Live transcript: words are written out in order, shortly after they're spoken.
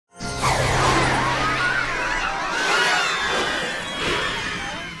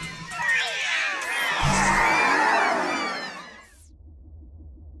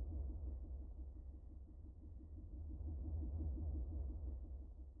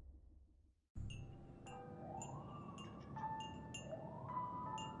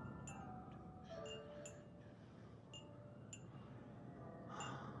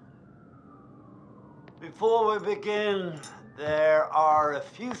Before we begin, there are a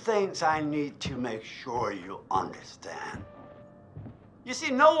few things I need to make sure you understand. You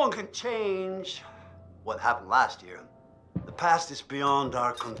see, no one can change what happened last year. The past is beyond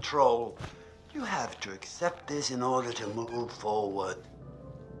our control. You have to accept this in order to move forward.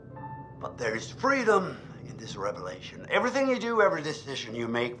 But there is freedom in this revelation. Everything you do, every decision you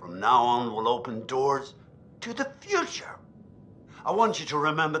make from now on will open doors to the future. I want you to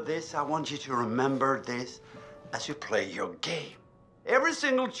remember this. I want you to remember this as you play your game. Every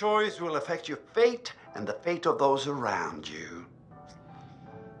single choice will affect your fate and the fate of those around you.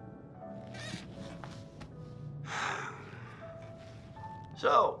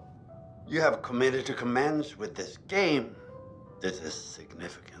 So, you have committed to commence with this game. This is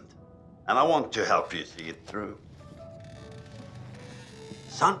significant, and I want to help you see it through.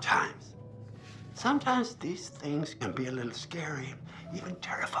 Sometimes these things can be a little scary, even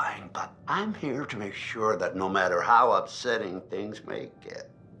terrifying, but I'm here to make sure that no matter how upsetting things may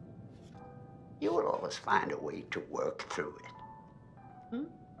get, you will always find a way to work through it.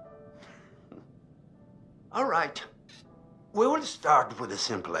 All right. We will start with a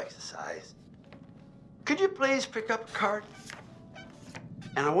simple exercise. Could you please pick up a card?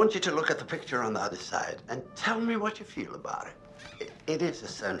 And I want you to look at the picture on the other side and tell me what you feel about it. It is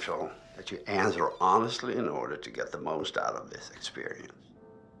essential that you answer honestly in order to get the most out of this experience.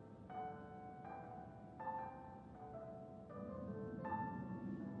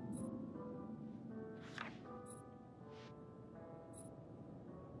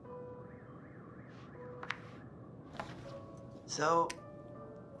 So,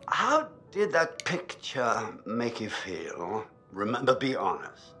 how did that picture make you feel? Remember, be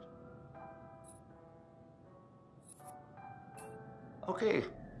honest. Okay,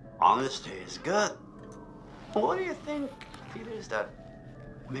 honesty is good. What do you think it is that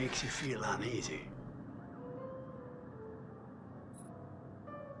makes you feel uneasy?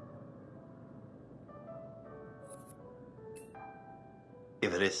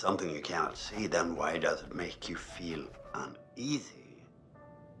 If it is something you cannot see, then why does it make you feel uneasy?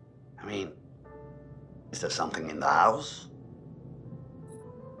 I mean, is there something in the house?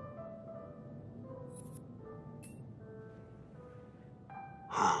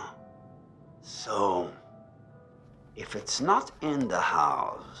 Huh. So, if it's not in the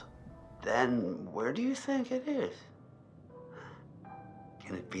house, then where do you think it is?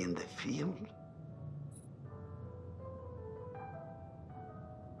 Can it be in the field?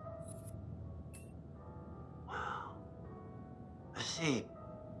 See,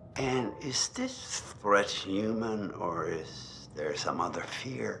 and is this threat human, or is there some other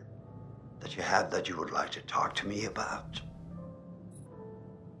fear that you have that you would like to talk to me about?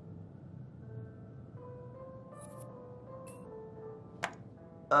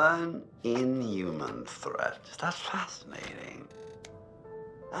 An inhuman threat. That's fascinating.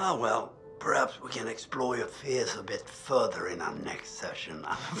 Ah, well, perhaps we can explore your fears a bit further in our next session.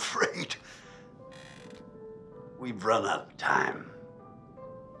 I'm afraid we've run out of time.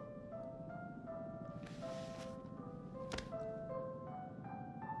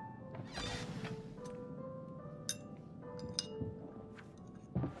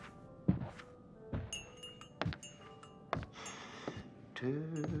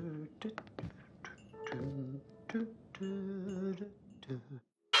 Do, do, do, do, do, do, do.